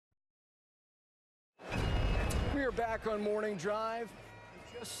are back on Morning Drive.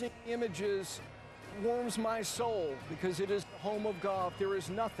 Just seeing images warms my soul because it is the home of golf. There is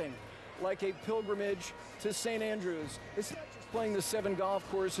nothing like a pilgrimage to St. Andrews. It's not just playing the 7 golf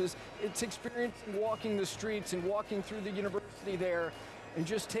courses, it's experiencing walking the streets and walking through the university there and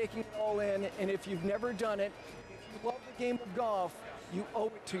just taking it all in. And if you've never done it, if you love the game of golf, you owe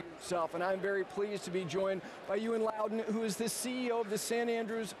it to yourself. And I'm very pleased to be joined by Euan Loudon, who is the CEO of the St.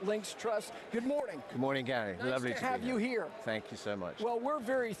 Andrews Links Trust. Good morning. Good morning, Gary. Nice Lovely to to have be you here. Thank you so much. Well, we're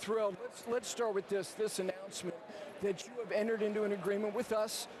very thrilled. Let's start with this announcement that you have entered into an agreement with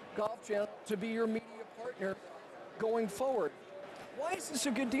us, Golf Channel, to be your media partner going forward. Why is this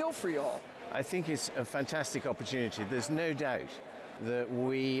a good deal for you all? I think it's a fantastic opportunity. There's no doubt that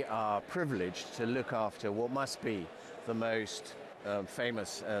we are privileged to look after what must be the most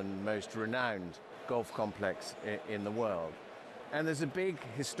famous and most renowned golf complex in the world. And there's a big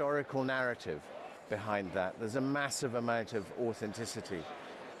historical narrative behind that. There's a massive amount of authenticity.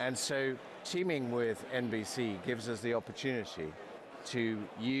 And so teaming with NBC gives us the opportunity to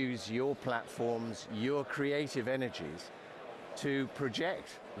use your platforms, your creative energies, to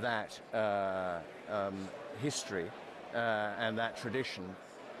project that history and that tradition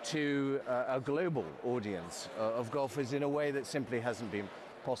to a global audience of golfers in a way that simply hasn't been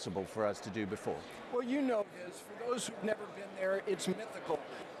possible for us to do before. Well, you know this. For those who've never been there, it's mythical.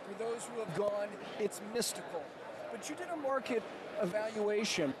 For those who have gone, it's mystical. But you did a market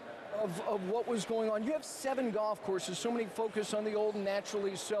evaluation of what was going on. You have 7 golf courses, so many focus on the old and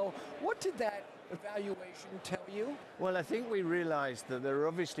naturally so. What did that evaluation tell you? Well, I think we realized that there are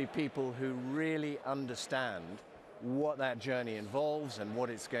obviously people who really understand what that journey involves and what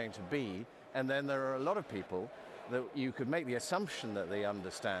it's going to be. And then there are a lot of people that you could make the assumption that they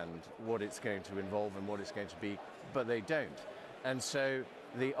understand what it's going to involve and what it's going to be, but they don't. And so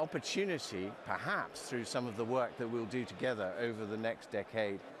the opportunity, perhaps through some of the work that we'll do together over the next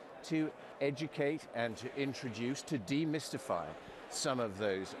decade, to educate and to introduce, to demystify some of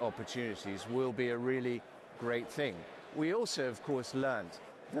those opportunities will be a really great thing. We also, of course, learned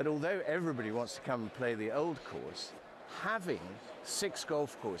that although everybody wants to come and play the old course, having 6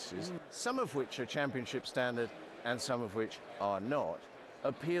 golf courses, some of which are championship standard and some of which are not,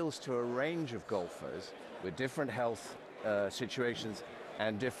 appeals to a range of golfers with different health situations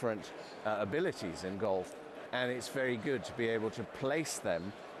and different abilities in golf. And it's very good to be able to place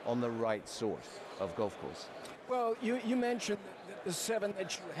them on the right sort of golf course. Well, you mentioned the 7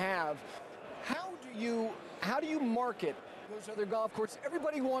 that you have. How do you market those other golf courses?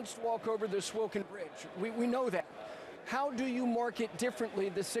 Everybody wants to walk over the Swoken Bridge. We know that. How do you market differently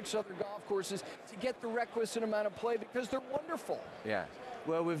the 6 other golf courses to get the requisite amount of play, because they're wonderful? Yeah.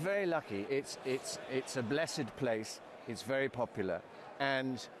 Well, we're very lucky. It's a blessed place. It's very popular,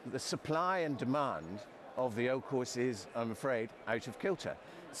 and the supply and demand of the old course is, I'm afraid, out of kilter.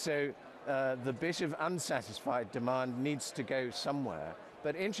 So the bit of unsatisfied demand needs to go somewhere.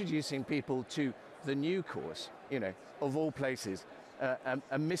 But introducing people to the new course, of all places,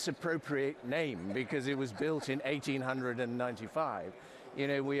 a misappropriate name because it was built in 1895.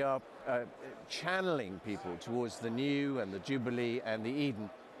 We are channeling people towards the new and the Jubilee and the Eden,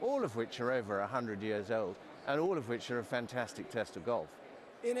 all of which are over 100 years old, and all of which are a fantastic test of golf.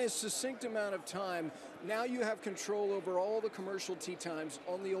 In a succinct amount of time, now you have control over all the commercial tee times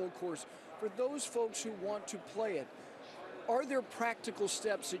on the old course. For those folks who want to play it, are there practical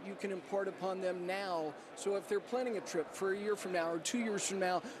steps that you can impart upon them now, so if they're planning a trip for a year from now or 2 years from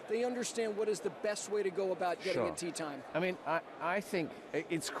now, they understand what is the best way to go about getting a tee time? I mean, I think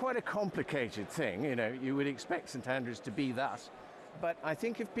it's quite a complicated thing. You would expect St. Andrews to be that. But I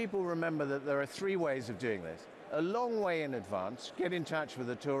think if people remember that there are 3 ways of doing this: a long way in advance, get in touch with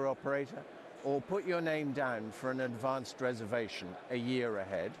a tour operator, or put your name down for an advanced reservation a year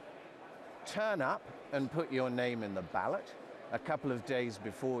ahead, turn up and put your name in the ballot a couple of days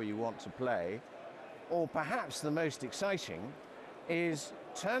before you want to play, or perhaps the most exciting is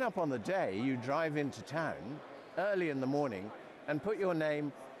turn up on the day you drive into town early in the morning and put your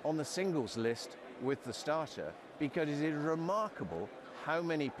name on the singles list with the starter, because it is remarkable how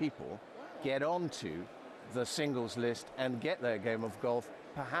many people get onto the singles list and get their game of golf,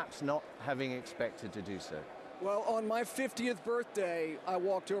 perhaps not having expected to do so. Well, on my 50th birthday, I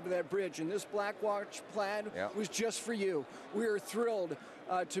walked over that bridge, and this Black Watch plaid was just for you. We are thrilled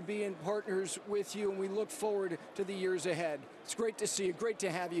to be in partners with you, and we look forward to the years ahead. It's great to see you. Great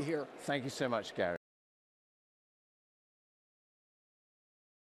to have you here. Thank you so much, Gary.